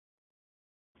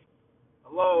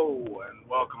Hello, and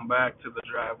welcome back to the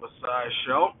Drive with Cy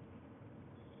show.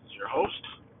 It's your host,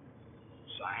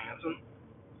 Cy Hansen,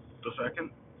 the second.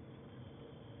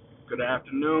 Good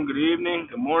afternoon, good evening,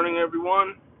 good morning,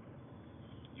 everyone.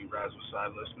 You Rise with Cy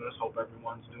listeners, hope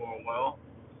everyone's doing well.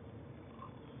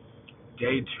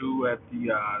 Day two at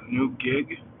the new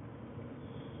gig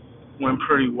went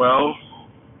pretty well.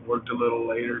 Worked a little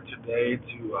later today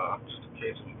to just in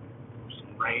case of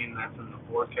some rain that's in the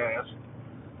forecast.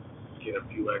 Get a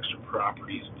few extra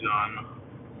properties done.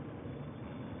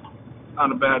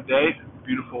 Not a bad day.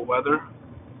 Beautiful weather.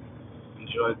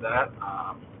 Enjoyed that.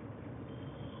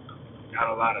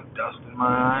 Got a lot of dust in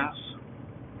my eyes.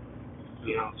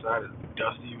 Being outside is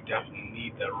dusty. You definitely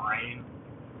need the rain.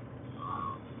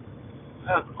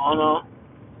 All in all,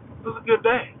 it was a good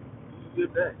day. It was a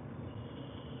good day.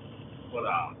 But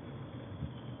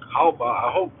how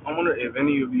about? I wonder if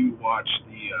any of you watched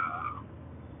the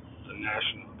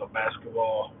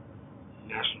basketball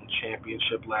national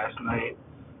championship last night.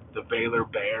 The Baylor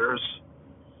Bears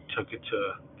took it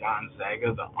to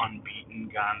Gonzaga, the unbeaten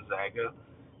Gonzaga,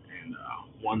 and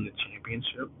won the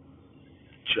championship,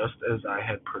 just as I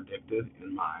had predicted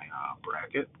in my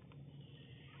bracket.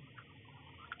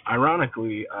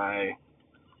 Ironically,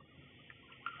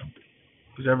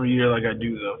 because every year like I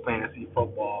do the fantasy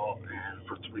football and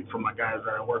for my guys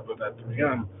that I work with at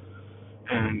 3M,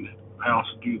 and I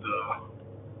also do the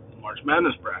March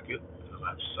Madness bracket, as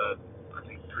I've said I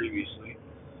think previously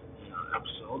in an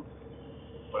episode.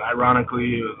 But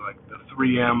ironically, it was like the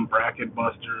 3M Bracket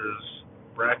Busters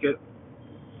bracket,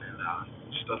 and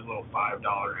just a little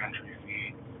 $5 entry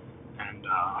fee, and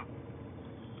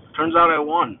turns out I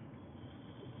won.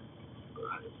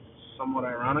 It's somewhat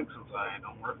ironic since I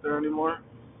don't work there anymore,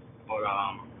 but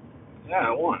yeah,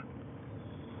 I won.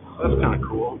 So that's kind of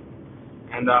cool.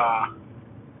 And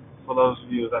for those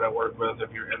of you that I work with,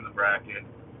 if you're in the bracket,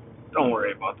 don't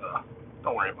worry about the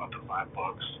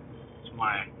 $5. It's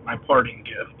my parting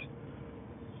gift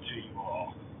to you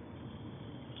all.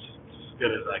 It's as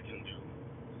good as I can do.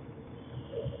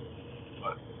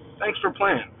 But thanks for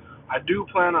playing. I do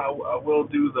plan. I will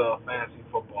do the fantasy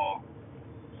football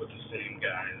with the same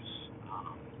guys.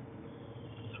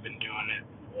 I've been doing it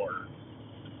for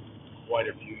quite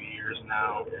a few years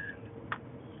now, and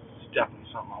it's definitely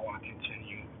something I want to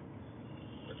continue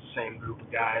with the same group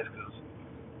of guys because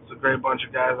it's a great bunch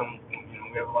of guys.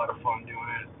 We have a lot of fun doing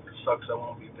it. It sucks I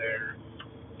won't be there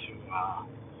to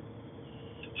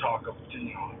talk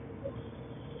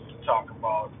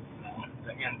about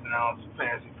the ins and outs of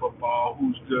fantasy football,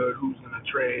 who's good, who's gonna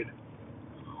trade.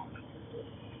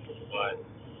 But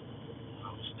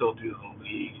I'll still do the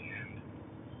league, and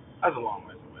that's a long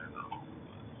ways away though.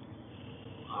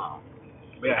 Um,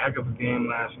 but yeah, heck of a game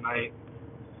last night.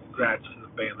 Congrats to the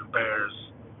Baylor Bears,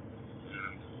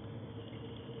 and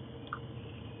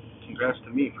congrats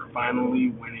to me for finally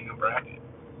winning a bracket.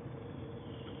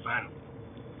 Finally.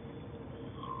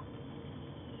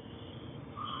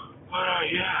 But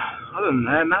yeah, other than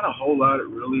that, not a whole lot. It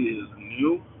really is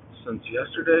new since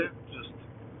yesterday. Just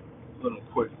a little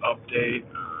quick update.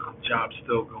 Job's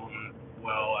still going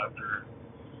well after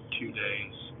 2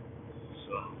 days,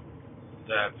 so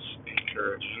that's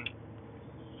encouraging.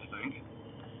 I think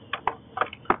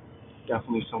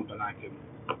definitely something I can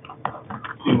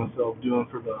see myself doing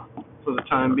for the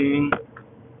time being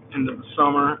into the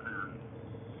summer.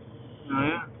 And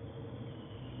yeah,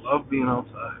 love being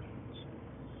outside.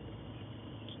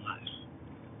 It's nice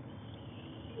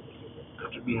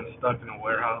after being stuck in a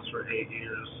warehouse for 8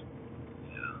 years.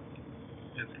 Yeah,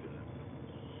 it's good.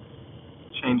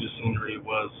 Change of scenery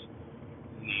was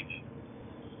needed.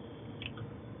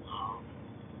 Um,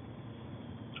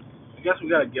 I guess we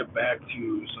gotta get back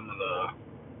to some of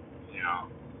you know,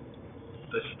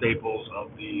 the staples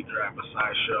of the Drive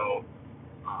Beside show.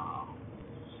 Um,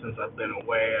 since I've been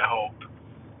away, I hope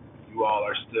you all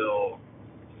are still,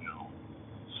 you know,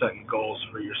 setting goals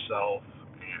for yourself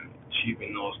and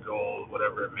achieving those goals,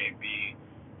 whatever it may be.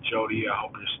 Jody, I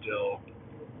hope you're still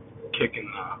kicking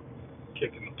the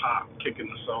pop, kicking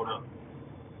the soda.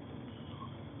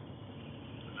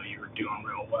 I know you were doing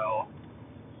real well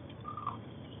uh,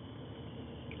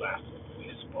 last week we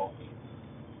spoke,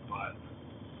 but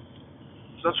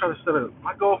still trying to set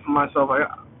my goal for myself.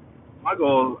 My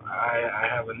goal, I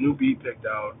have a new beat picked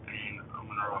out, and I'm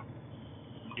gonna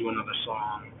do another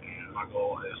song, and my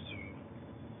goal is to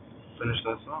finish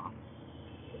that song.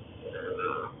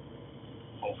 And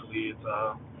hopefully it's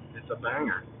a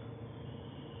banger.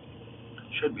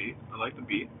 Should be. I like the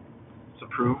beat. It's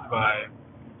approved by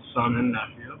son and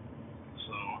nephew,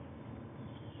 so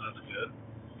that's good.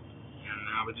 And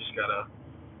now we just gotta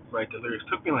right the lyrics. It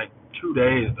took me like 2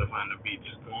 days to find the beat,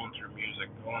 just going through music.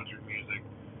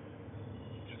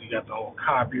 Because you got the whole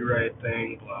copyright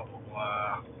thing, blah blah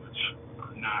blah, which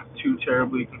I'm not too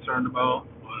terribly concerned about,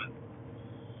 but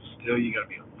still you gotta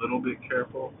be a little bit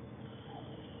careful.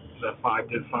 So I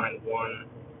did find one,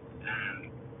 and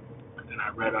then I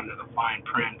read under the fine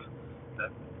print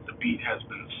that the beat has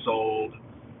been sold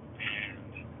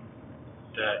and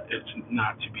that it's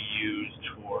not to be used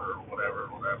for whatever.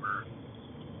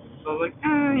 So I was like,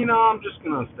 I'm just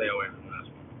gonna stay away from this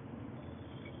one.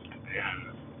 And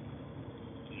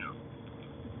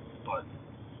but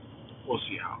we'll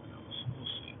see how it goes. We'll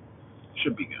see.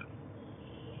 Should be good.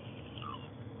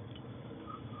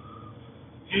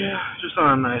 Yeah, just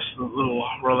on a nice little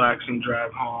relaxing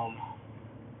drive home.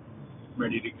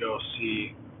 Ready to go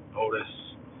see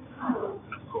Otis,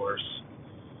 and of course,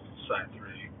 Side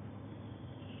 3.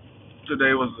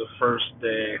 Today was the first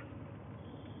day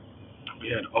we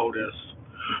had Otis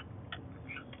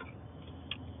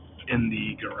in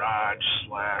the garage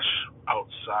slash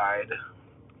outside.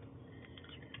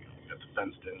 We got the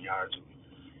fenced in yards.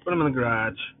 Put him in the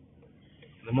garage.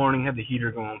 In the morning, had the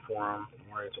heater going for him.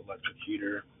 Where it's electric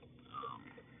heater.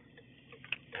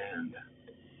 And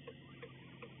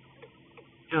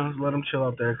just let him chill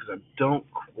out there because I don't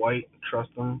quite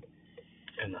trust him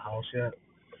in the house yet.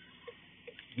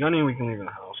 Gunny, we can leave in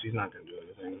the house. He's not gonna do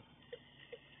anything.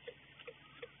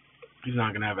 He's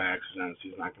not gonna have accidents.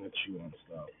 He's not gonna chew on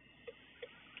stuff.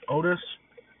 Otis,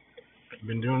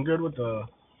 been doing good with the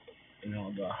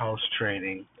house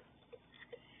training,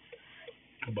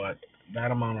 but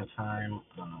that amount of time,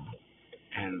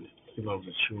 and he loves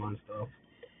to chew on stuff,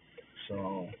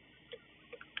 so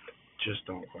just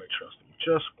don't quite trust him.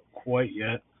 Just quite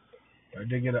yet. I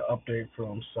did get an update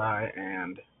from Cy,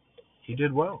 and he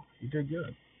did well. He did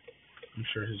good. I'm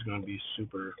sure he's going to be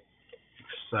super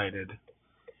excited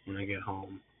when I get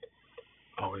home.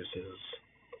 Always his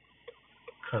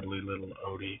cuddly little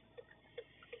Odie.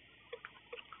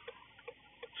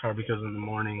 It's hard because in the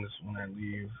mornings when I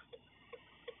leave,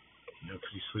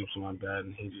 because he sleeps in my bed,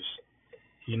 and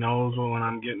he knows when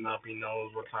I'm getting up. He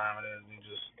knows what time it is. And he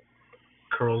just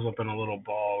curls up in a little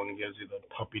ball and gives you the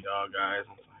puppy dog eyes.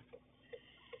 I'm like,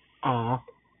 aw,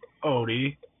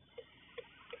 Odie.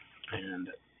 And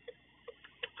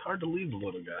it's hard to leave the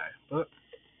little guy, but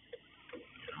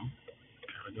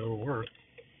gotta go to work,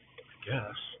 I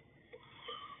guess.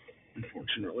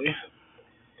 Unfortunately,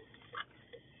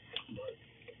 but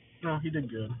no, he did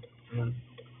good. And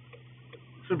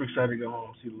super excited to go home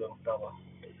and see the little fella.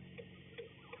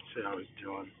 See how he's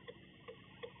doing.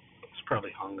 He's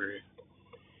probably hungry.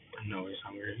 I know he's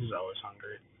hungry. He's always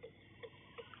hungry.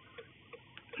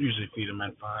 Usually feed him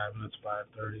at 5, and it's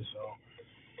 5:30, so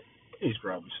he's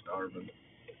probably starving.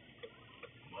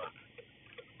 But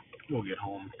we'll get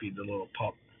home and feed the little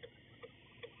pupper.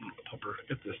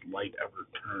 If this light ever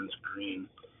turns green.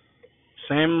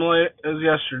 Same light as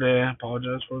yesterday. I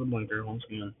apologize for the blinker once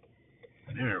again.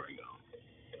 There we go.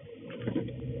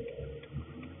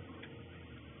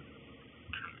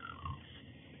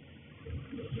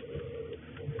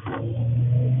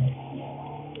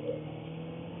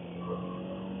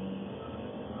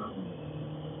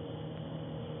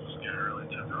 Just can't really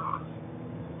turn off.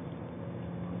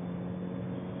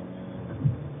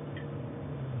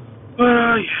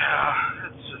 Well, yeah,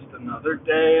 it's just another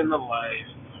day in the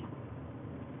life.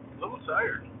 A little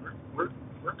tired. We're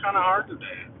kind of hard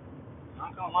today.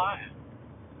 Not gonna lie.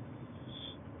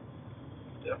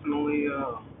 It's definitely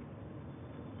a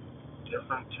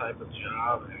different type of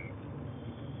job, and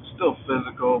still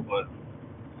physical, but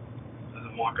as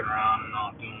I'm walking around and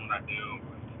all doing what I do,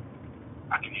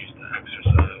 I can use the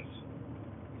exercise.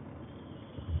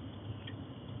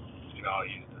 We could all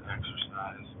use the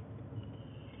exercise.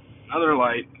 Another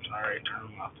light. Sorry, turn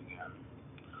them off again.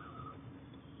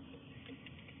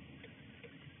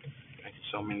 Making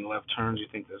so many left turns, you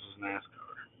think this is NASCAR.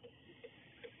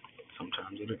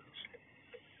 Sometimes it is.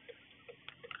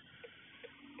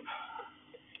 Yeah.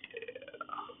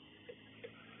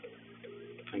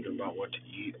 Thinking about what to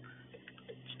eat.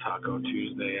 It's Taco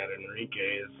Tuesday at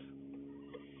Enrique's.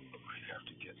 Might have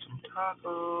to get some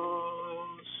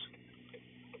tacos.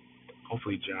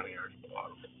 Hopefully Johnny already bought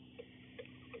them.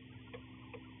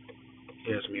 He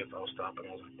asked me if I was stopping.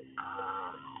 I was like, I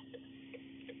don't know.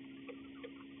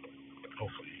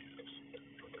 Hopefully he is.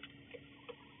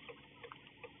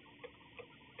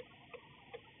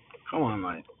 Come on,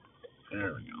 light.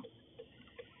 There we go.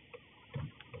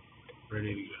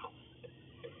 Ready to go.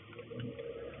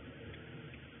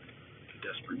 In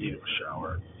desperate need of a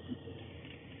shower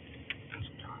and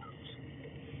some tacos.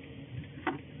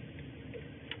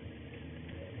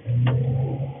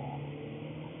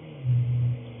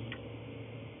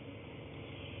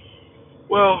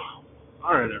 Well,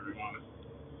 alright, everyone.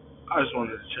 I just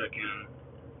wanted to check in,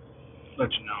 let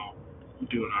you know I'm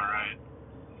doing alright.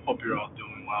 Hope you're all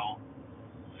doing well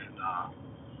and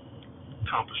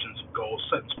accomplishing some goals,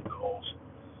 setting some goals.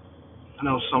 I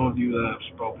know some of you that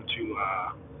I've spoken to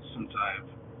since I've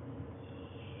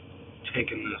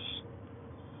taken this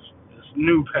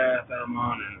new path that I'm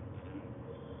on and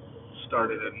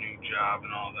started a new job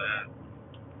and all that.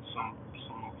 Some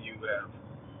of you have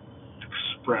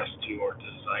expressed your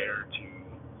desire to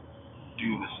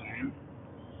do the same.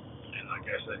 And like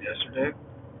I said yesterday,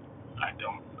 I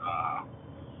don't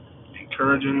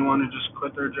encourage anyone to just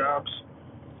quit their jobs,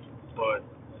 but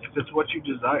if it's what you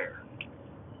desire,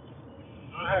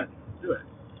 go ahead, do it.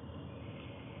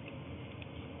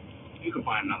 You can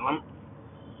find another one.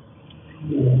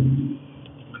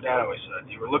 My dad always said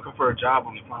you were looking for a job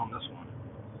when you found this one.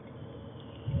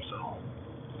 So,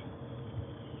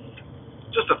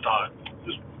 just a thought.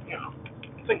 Just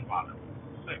think about it.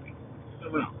 Maybe.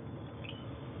 Never know.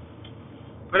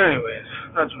 But anyways,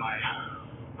 that's my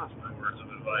words of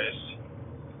advice.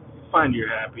 Find your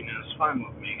happiness. Find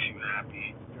what makes you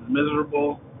happy. If you're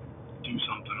miserable, do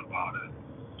something about it.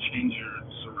 Change your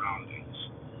surroundings.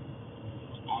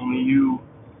 Only you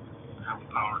have the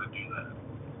power to do that.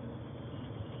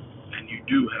 And you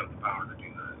do have the power to do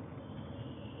that.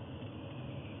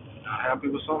 Not happy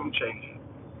with something, change it.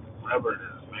 Whatever it is.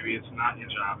 Maybe it's not your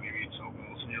job, maybe it's something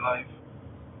else in your life.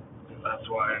 That's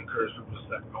why I encourage people to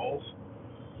set goals.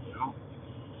 You know,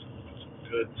 it's a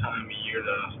good time of year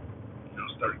to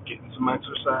start getting some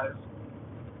exercise.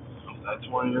 If that's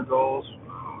one of your goals,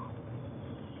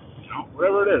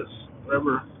 whatever it is,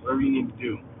 whatever you need to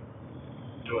do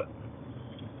it.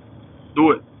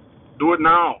 Do it. Do it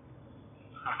now.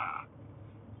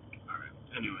 All right.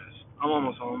 Anyways, I'm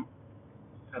almost home.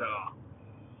 Had a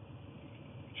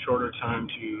shorter time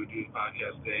to do the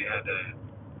podcast today.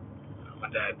 My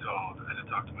dad called. I had to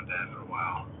talk to my dad for a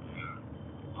while.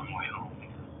 On my way home.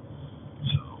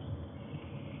 So,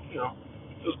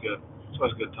 it was good. It's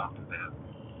always good talking to dad.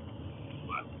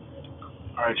 But,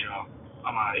 alright, y'all.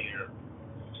 I'm out of here.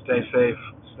 Stay safe.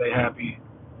 Stay happy.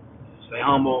 Stay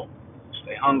humble.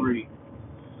 Stay hungry.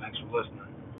 Thanks for listening.